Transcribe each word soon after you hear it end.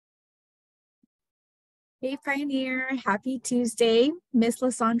Hey Pioneer, happy Tuesday. Miss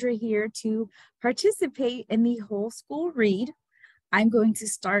Lysandra here to participate in the whole school read. I'm going to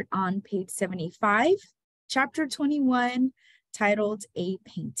start on page 75, chapter 21, titled A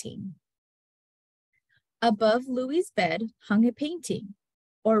Painting. Above Louis's bed hung a painting,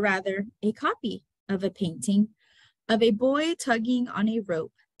 or rather a copy of a painting, of a boy tugging on a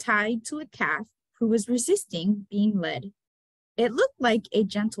rope tied to a calf who was resisting being led. It looked like a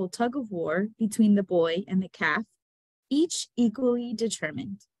gentle tug of war between the boy and the calf, each equally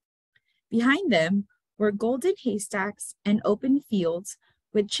determined. Behind them were golden haystacks and open fields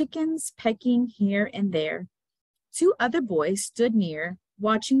with chickens pecking here and there. Two other boys stood near,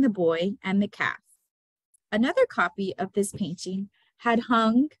 watching the boy and the calf. Another copy of this painting had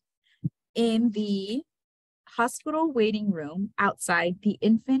hung in the hospital waiting room outside the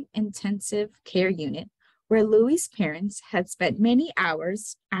infant intensive care unit, where Louis's parents had spent many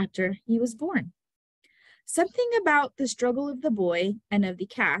hours after he was born. Something about the struggle of the boy and of the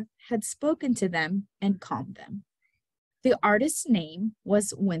calf had spoken to them and calmed them. The artist's name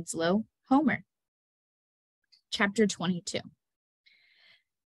was Winslow Homer. Chapter 22.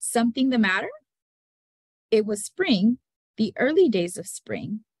 Something the matter? It was spring, the early days of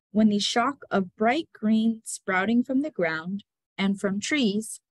spring, when the shock of bright green sprouting from the ground and from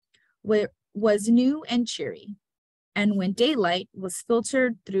trees was new and cheery, and when daylight was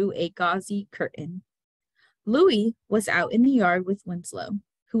filtered through a gauzy curtain. Louis was out in the yard with Winslow,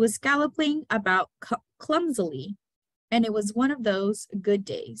 who was galloping about clumsily, and it was one of those good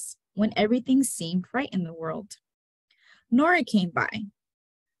days when everything seemed right in the world. Nora came by.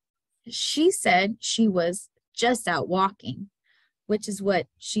 She said she was just out walking, which is what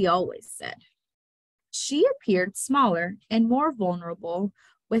she always said. She appeared smaller and more vulnerable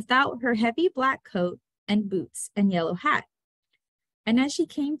without her heavy black coat and boots and yellow hat. And as she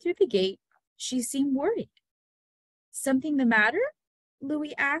came through the gate, she seemed worried. Something the matter?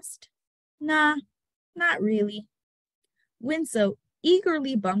 Louis asked. Nah, not really. Winslow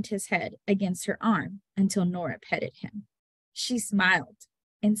eagerly bumped his head against her arm until Nora petted him. She smiled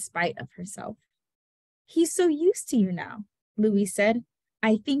in spite of herself. He's so used to you now, Louis said.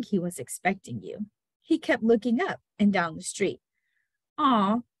 I think he was expecting you. He kept looking up and down the street.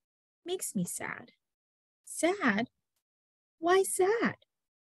 Aw, makes me sad. Sad? Why sad?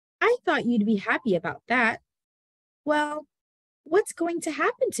 I thought you'd be happy about that. Well, what's going to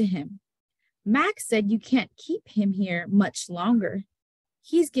happen to him? Max said you can't keep him here much longer.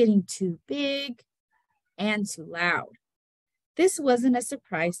 He's getting too big and too loud. This wasn't a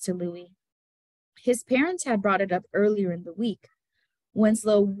surprise to Louis. His parents had brought it up earlier in the week.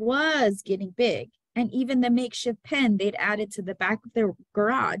 Winslow was getting big, and even the makeshift pen they'd added to the back of their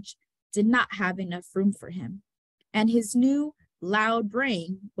garage did not have enough room for him. And his new, loud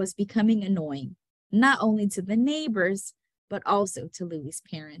brain was becoming annoying, not only to the neighbors, but also to Louis's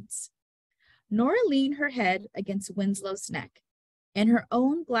parents. Nora leaned her head against Winslow's neck, and her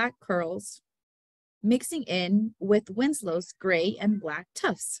own black curls mixing in with Winslow's gray and black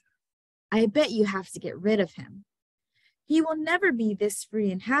tufts. I bet you have to get rid of him. He will never be this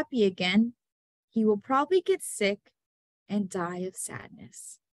free and happy again. He will probably get sick and die of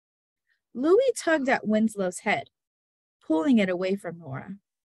sadness. Louis tugged at Winslow's head, pulling it away from Nora.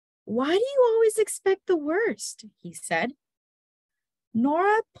 Why do you always expect the worst? He said.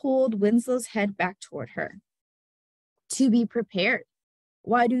 Nora pulled Winslow's head back toward her. To be prepared.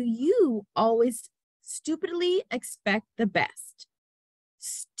 Why do you always stupidly expect the best?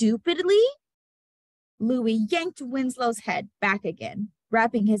 Stupidly? Louis yanked Winslow's head back again,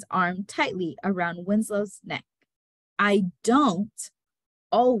 wrapping his arm tightly around Winslow's neck. I don't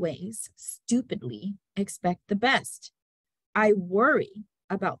always stupidly expect the best. I worry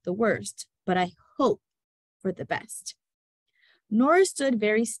about the worst, but I hope for the best. Nora stood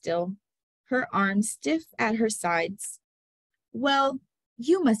very still, her arms stiff at her sides. Well,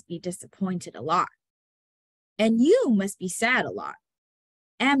 you must be disappointed a lot. And you must be sad a lot.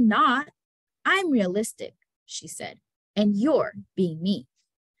 Am not. I'm realistic, she said, and you're being mean.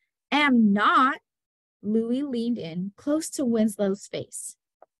 Am not. Louis leaned in close to Winslow's face.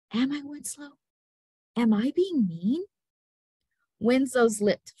 Am I, Winslow? Am I being mean? Winslow's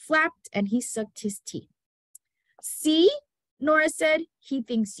lip flapped and he sucked his teeth. See, Nora said, he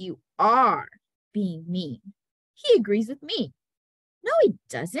thinks you are being mean. He agrees with me. No, he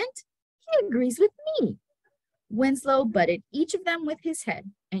doesn't. He agrees with me. Winslow butted each of them with his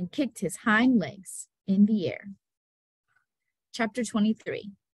head and kicked his hind legs in the air. Chapter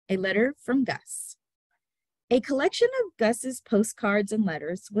 23, A Letter from Gus. A collection of Gus's postcards and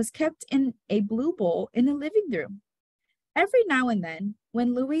letters was kept in a blue bowl in the living room. Every now and then,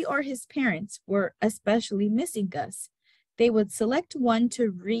 When Louis or his parents were especially missing Gus, they would select one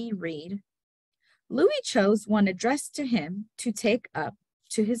to reread. Louis chose one addressed to him to take up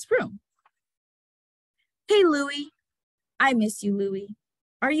to his room. Hey, Louis. I miss you, Louis.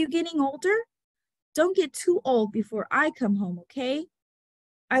 Are you getting older? Don't get too old before I come home, okay?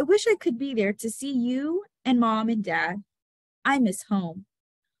 I wish I could be there to see you and Mom and Dad. I miss home.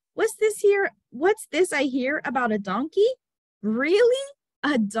 What's this I hear about a donkey? Really?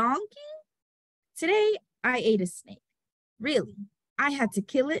 A donkey? Today I ate a snake. Really? I had to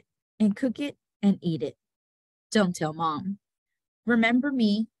kill it and cook it and eat it. Don't tell Mom. Remember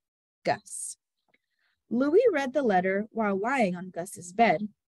me, Gus. Louis read the letter while lying on Gus's bed.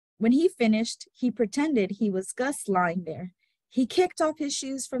 When he finished, he pretended he was Gus lying there. He kicked off his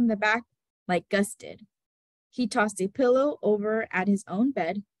shoes from the back like Gus did. He tossed a pillow over at his own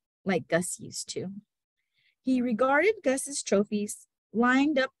bed like Gus used to. He regarded Gus's trophies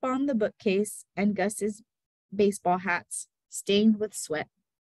lined up on the bookcase and Gus's baseball hats stained with sweat.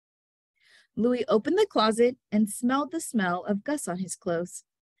 Louis opened the closet and smelled the smell of Gus on his clothes.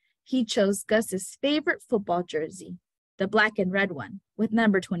 He chose Gus's favorite football jersey, the black and red one with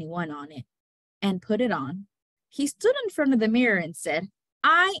number 21 on it, and put it on. He stood in front of the mirror and said,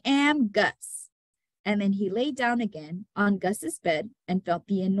 I am Gus. And then he lay down again on Gus's bed and felt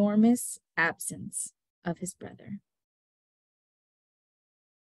the enormous absence of his brother.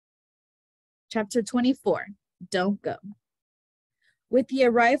 Chapter 24, Don't Go. With the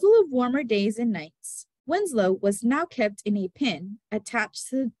arrival of warmer days and nights, Winslow was now kept in a pen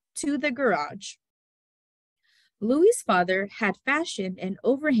attached to the garage. Louis's father had fashioned an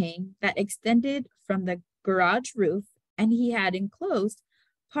overhang that extended from the garage roof, and he had enclosed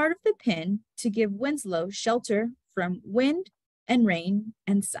part of the pen to give Winslow shelter from wind and rain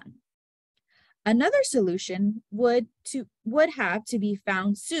and sun. Another solution would have to be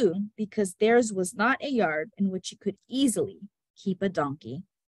found soon because theirs was not a yard in which you could easily keep a donkey.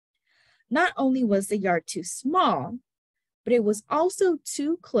 Not only was the yard too small, but it was also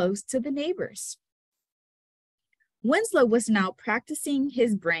too close to the neighbors. Winslow was now practicing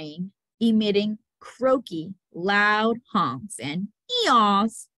his brain, emitting croaky, loud honks and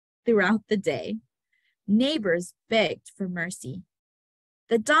eeyaws throughout the day. Neighbors begged for mercy.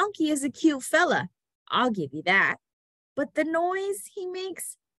 The donkey is a cute fella, I'll give you that, but the noise he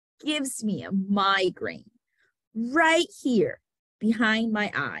makes gives me a migraine right here behind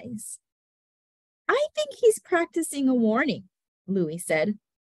my eyes. I think he's practicing a warning, Louis said,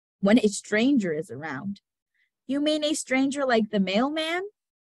 when a stranger is around. You mean a stranger like the mailman,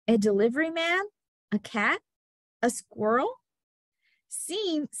 a delivery man, a cat, a squirrel?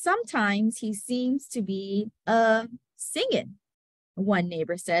 Sometimes he seems to be singing, one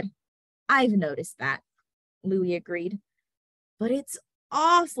neighbor said. I've noticed that, Louis agreed. But it's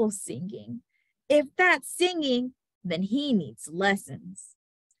awful singing. If that's singing, then he needs lessons.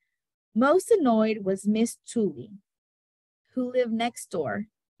 Most annoyed was Miss Tooley, who lived next door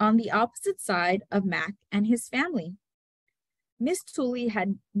on the opposite side of Mac and his family. Miss Tooley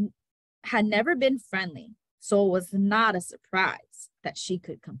had never been friendly, so it was not a surprise that she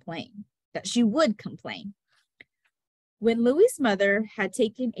would complain. When Louis's mother had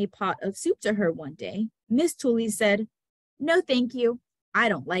taken a pot of soup to her one day, Miss Tooley said, No, thank you. I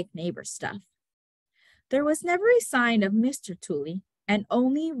don't like neighbor stuff. There was never a sign of Mr. Tooley, and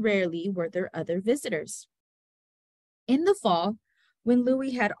only rarely were there other visitors. In the fall, when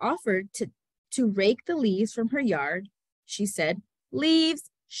Louis had offered to rake the leaves from her yard, she said,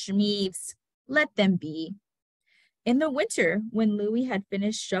 Leaves, schmeaves, let them be. In the winter, when Louis had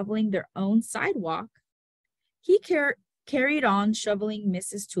finished shoveling their own sidewalk, he carried on shoveling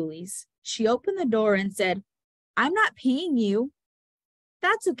Mrs. Tooley's. She opened the door and said, I'm not paying you.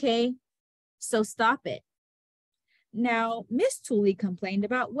 That's okay, so stop it. Now, Miss Tooley complained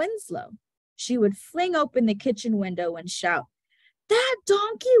about Winslow. She would fling open the kitchen window and shout, That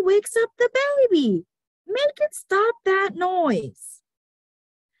donkey wakes up the baby. Make it stop that noise.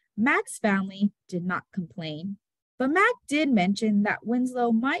 Mac's family did not complain, but Mac did mention that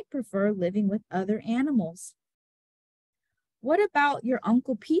Winslow might prefer living with other animals. What about your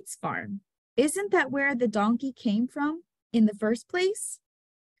Uncle Pete's farm? Isn't that where the donkey came from in the first place?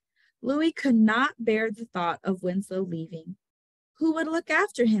 Louis could not bear the thought of Winslow leaving. Who would look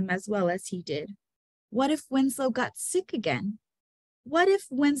after him as well as he did? What if Winslow got sick again? What if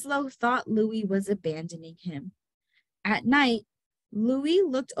Winslow thought Louis was abandoning him? At night, Louis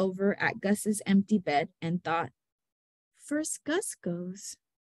looked over at Gus's empty bed and thought, First Gus goes,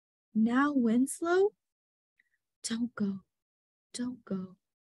 now Winslow? Don't go, don't go,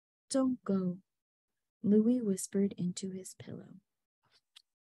 don't go, Louis whispered into his pillow.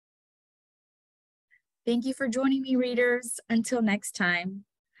 Thank you for joining me, readers. Until next time,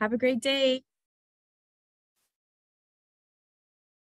 have a great day.